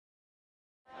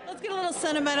Let's get a little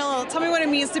sentimental. Tell me what it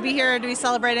means to be here, to be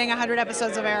celebrating 100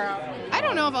 episodes of Arrow. I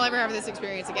don't know if I'll ever have this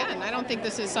experience again. I don't think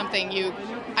this is something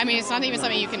it's not even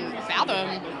something you can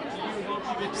fathom.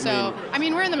 So,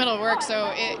 we're in the middle of work,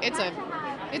 so it's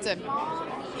a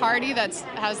party that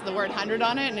has the word 100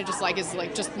 on it, and it just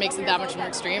just makes it that much more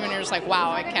extreme, and you're just like,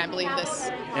 wow, I can't believe this.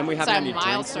 And we haven't had any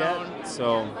drinks yet,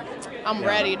 so I'm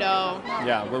ready though.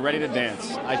 Yeah, we're ready to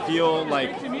dance. I feel like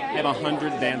I have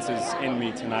 100 dances in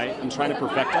me tonight. I'm trying to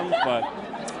perfect them, but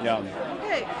yeah.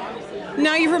 Okay.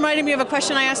 Now you've reminded me of a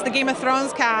question I asked the Game of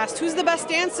Thrones cast. Who's the best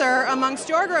dancer amongst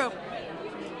your group?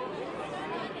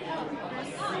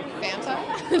 Fanta.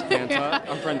 Fanta.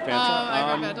 I'm friend Fanta.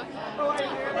 I'm friend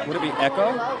Fanta. Would it be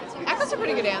Echo? Echo's a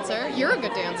pretty good dancer. You're a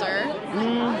good dancer.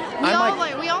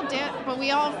 We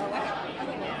all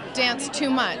dance too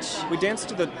much. We dance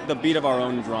to the beat of our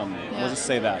own drum. Yeah. We'll just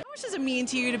say that. How much does it mean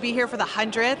to you to be here for the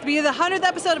 100th? Be the 100th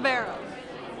episode of Arrow?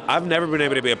 I've never been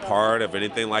able to be a part of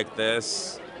anything like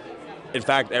this. In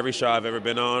fact, every show I've ever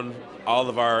been on, all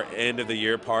of our end of the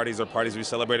year parties or parties we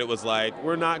celebrated was like,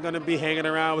 we're not going to be hanging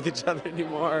around with each other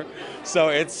anymore. So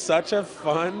it's such a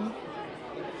fun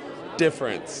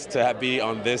difference to be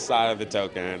on this side of the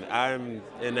token. I'm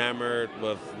enamored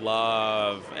with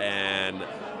love and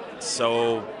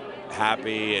so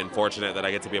happy and fortunate that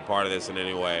I get to be a part of this in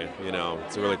any way.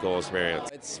 It's a really cool experience.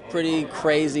 It's pretty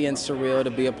crazy and surreal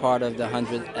to be a part of the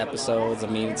 100 episodes.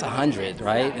 It's 100,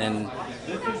 right? And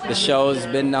the show's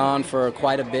been on for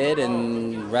quite a bit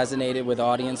and resonated with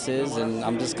audiences, and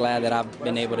I'm just glad that I've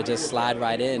been able to just slide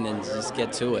right in and just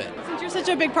get to it. Since you're such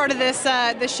a big part of this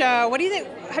show, what do you think?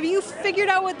 Have you figured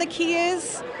out what the key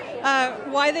is?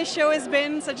 Why this show has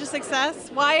been such a success?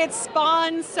 Why it's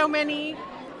spawned so many?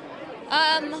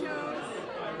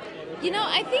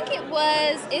 I think it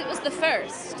was the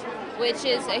first, which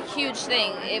is a huge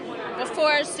thing.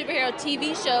 Before superhero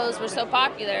TV shows were so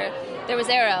popular, there was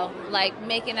Arrow,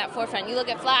 making that forefront. You look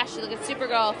at Flash, you look at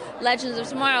Supergirl, Legends of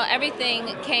Tomorrow,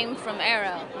 everything came from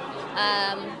Arrow.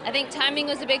 I think timing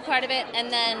was a big part of it,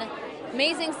 and then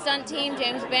amazing stunt team,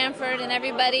 James Bamford and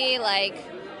everybody,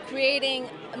 creating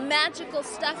magical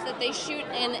stuff that they shoot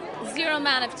in zero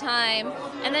amount of time.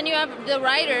 And then you have the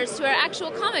writers who are actual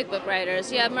comic book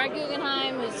writers. You have Mark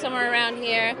Guggenheim, who's somewhere around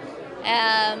here,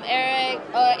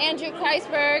 Andrew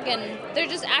Kreisberg, and they're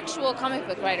just actual comic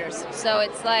book writers. So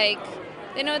it's they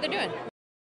know what they're doing.